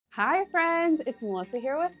Hi friends, it's Melissa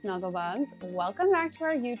here with Snuggle Bugz. Welcome back to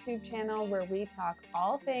our YouTube channel where we talk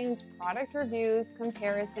all things product reviews,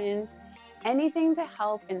 comparisons, anything to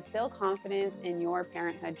help instill confidence in your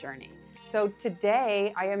parenthood journey. So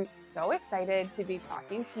today I am so excited to be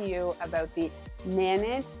talking to you about the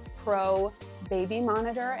Nanit Pro baby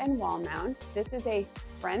monitor and wall mount. This is a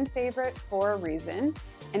friend favorite for a reason.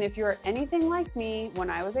 And if you're anything like me, when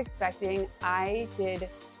I was expecting, I did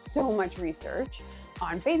so much research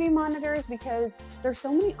on baby monitors because there's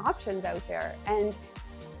so many options out there, and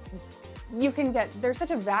there's such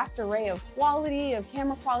a vast array of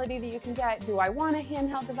camera quality that you can get. Do I want a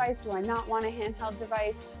handheld device? Do I not want a handheld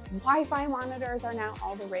device? Wi-Fi monitors are now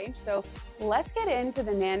all the rage. So let's get into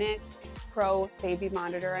the Nanit Pro baby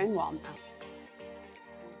monitor and wall mount.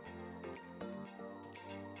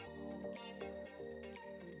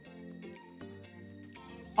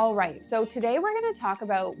 All right, so today we're going to talk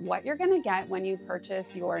about what you're going to get when you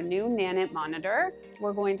purchase your new Nanit monitor.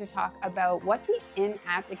 We're going to talk about what the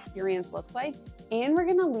in-app experience looks like, and we're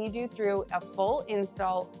going to lead you through a full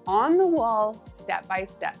install on the wall, step by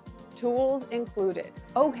step, tools included.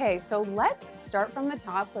 Okay, so let's start from the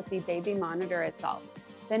top with the baby monitor itself.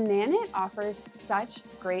 The Nanit offers such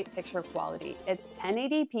great picture quality. It's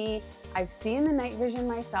 1080p. I've seen the night vision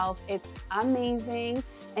myself. It's amazing,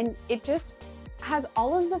 and it just has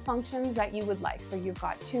all of the functions that you would like. So you've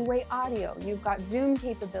got two-way audio, you've got zoom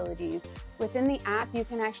capabilities. Within the app, you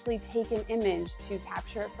can actually take an image to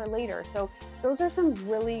capture it for later. So those are some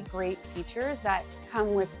really great features that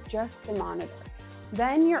come with just the monitor.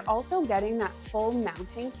 Then you're also getting that full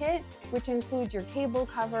mounting kit, which includes your cable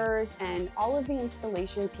covers and all of the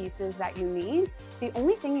installation pieces that you need. The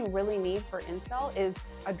only thing you really need for install is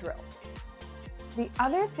a drill. The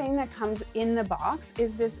other thing that comes in the box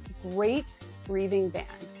is this great breathing band.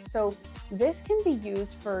 So this can be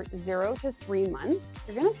used for 0 to 3 months.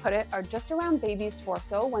 You're going to put it just around baby's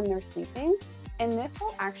torso when they're sleeping, and this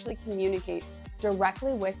will actually communicate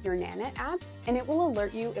directly with your Nanit app, and it will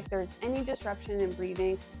alert you if there's any disruption in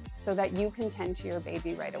breathing so that you can tend to your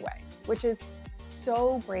baby right away, which is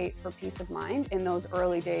so great for peace of mind in those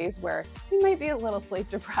early days where you might be a little sleep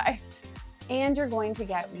deprived. And you're going to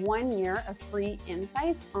get 1 year of free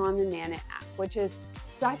insights on the Nanit app, which is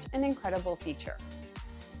such an incredible feature.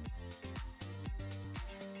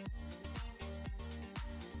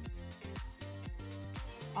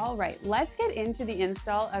 All right, let's get into the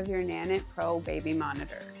install of your Nanit Pro baby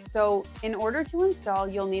monitor. So in order to install,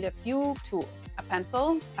 you'll need a few tools: a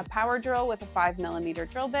pencil, a power drill with a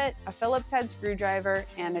 5mm drill bit, a Phillips head screwdriver,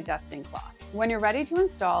 and a dusting cloth. When you're ready to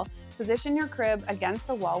install, position your crib against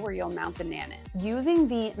the wall where you'll mount the Nanit. Using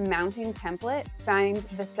the mounting template, find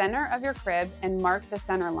the center of your crib and mark the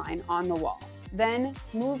center line on the wall. Then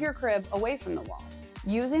move your crib away from the wall.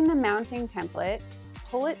 Using the mounting template,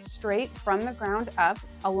 pull it straight from the ground up,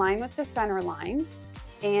 align with the center line,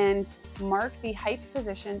 and mark the height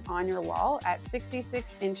position on your wall at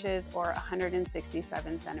 66 inches or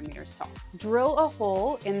 167 centimeters tall. Drill a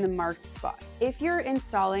hole in the marked spot. If you're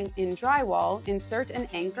installing in drywall, insert an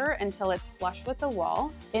anchor until it's flush with the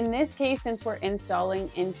wall. In this case, since we're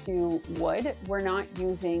installing into wood, we're not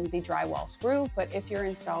using the drywall screw, but if you're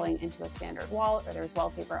installing into a standard wall or there's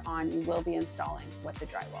wallpaper on, you will be installing with the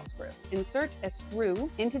drywall screw. Insert a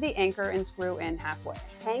screw into the anchor and screw in halfway.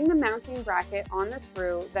 Hang the mounting bracket on the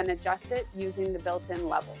screw, then adjust it using the built-in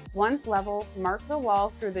level. Once level, mark the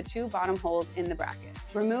wall through the 2 bottom holes in the bracket.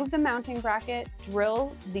 Remove the mounting bracket,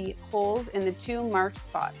 drill the holes in the 2 marked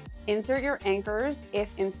spots. Insert your anchors,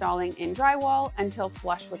 if installing in drywall, until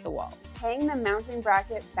flush with the wall. Hang the mounting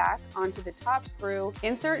bracket back onto the top screw.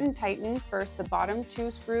 Insert and tighten first the bottom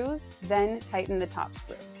 2 screws, then tighten the top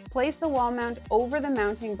screw. Place the wall mount over the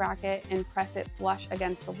mounting bracket and press it flush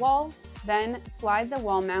against the wall. Then slide the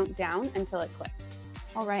wall mount down until it clicks.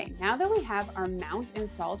 All right, now that we have our mount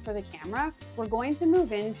installed for the camera, we're going to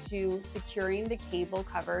move into securing the cable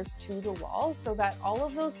covers to the wall so that all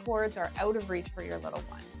of those cords are out of reach for your little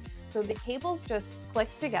one. So the cables just click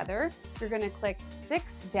together. You're going to click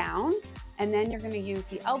 6 down, and then you're going to use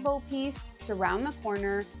the elbow piece to round the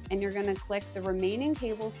corner, and you're going to click the remaining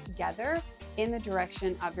cables together in the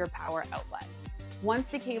direction of your power outlet. Once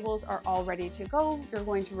the cables are all ready to go, you're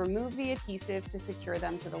going to remove the adhesive to secure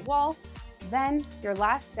them to the wall. Then your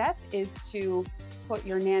last step is to put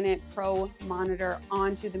your Nanit Pro monitor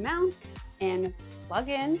onto the mount and plug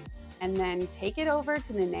in, and then take it over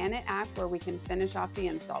to the Nanit app where we can finish off the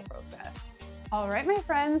install process. All right, my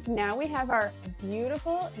friends, now we have our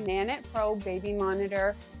beautiful Nanit Pro baby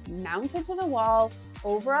monitor mounted to the wall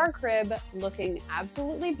over our crib, looking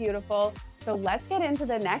absolutely beautiful. So let's get into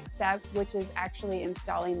the next step, which is actually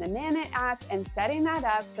installing the Nanit app and setting that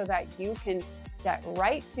up so that you can get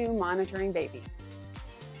right to monitoring baby.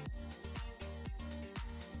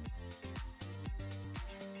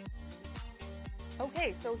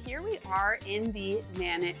 Okay, so here we are in the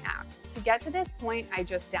Nanit app. To get to this point, I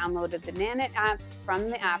just downloaded the Nanit app from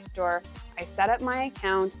the App Store. I set up my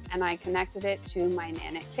account and I connected it to my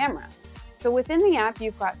Nanit camera. So within the app,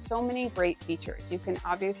 you've got so many great features. You can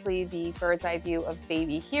obviously the bird's eye view of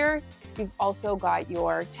baby here. You've also got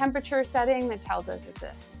your temperature setting that tells us it's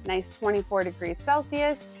a nice 24 degrees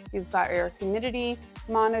Celsius. You've got your humidity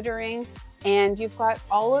monitoring, and you've got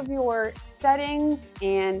all of your settings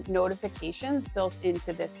and notifications built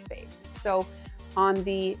into this space. So on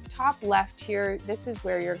the top left here, this is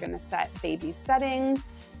where you're going to set baby settings.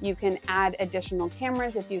 You can add additional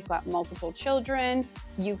cameras if you've got multiple children.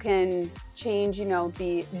 You can change,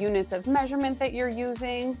 the units of measurement that you're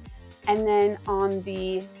using. And then on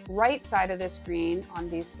the right side of the screen, on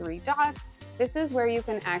these three dots, this is where you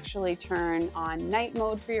can actually turn on night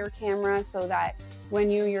mode for your camera so that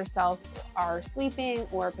when you yourself are sleeping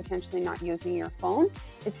or potentially not using your phone,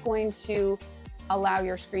 it's going to allow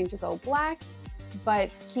your screen to go black, but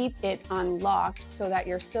keep it unlocked so that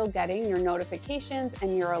you're still getting your notifications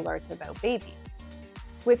and your alerts about baby.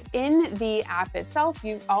 Within the app itself,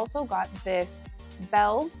 you've also got this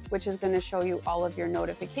bell, which is going to show you all of your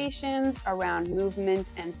notifications around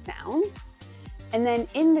movement and sound. And then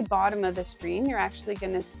in the bottom of the screen, you're actually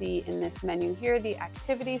going to see in this menu here, the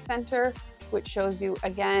activity center, which shows you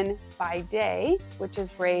again by day, which is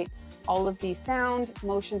great, all of the sound,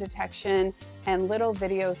 motion detection, and little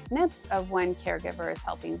video snips of when caregiver is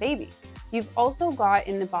helping baby. You've also got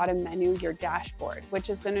in the bottom menu your dashboard, which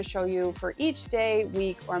is going to show you for each day,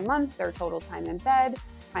 week, or month their total time in bed,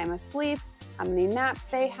 time of sleep, how many naps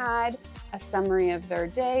they had, a summary of their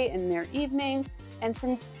day and their evening, and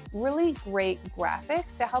some really great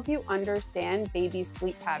graphics to help you understand baby's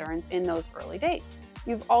sleep patterns in those early days.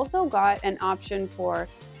 You've also got an option for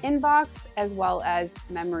inbox as well as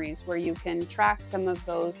memories, where you can track some of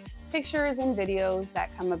those pictures and videos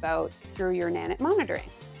that come about through your Nanit monitoring.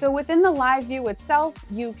 So within the live view itself,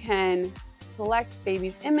 you can select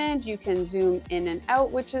baby's image, you can zoom in and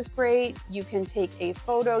out, which is great. You can take a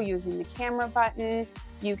photo using the camera button.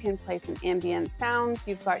 You can play some ambient sounds.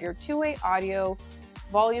 You've got your two-way audio,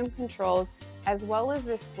 volume controls, as well as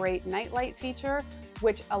this great night light feature,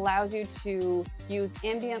 which allows you to use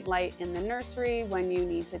ambient light in the nursery when you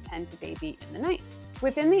need to tend to baby in the night.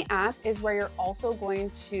 Within the app is where you're also going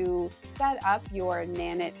to set up your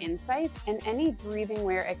Nanit Insights and any breathing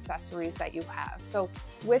wear accessories that you have. So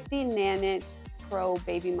with the Nanit Pro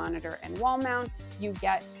baby monitor and wall mount, you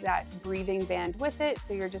get that breathing band with it.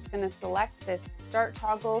 So you're just going to select this start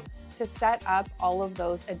toggle to set up all of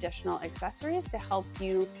those additional accessories to help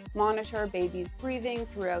you monitor baby's breathing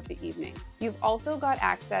throughout the evening. You've also got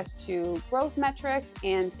access to growth metrics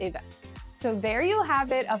and events. So there you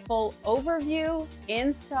have it, a full overview,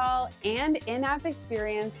 install, and in-app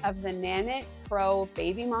experience of the Nanit Pro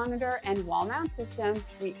baby monitor and wall mount system.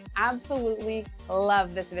 We absolutely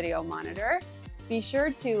love this video monitor. Be sure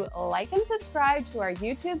to like and subscribe to our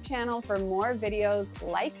YouTube channel for more videos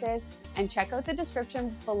like this, and check out the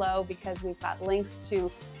description below because we've got links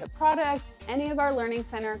to the product, any of our Learning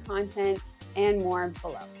Center content, and more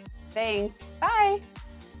below. Thanks, bye.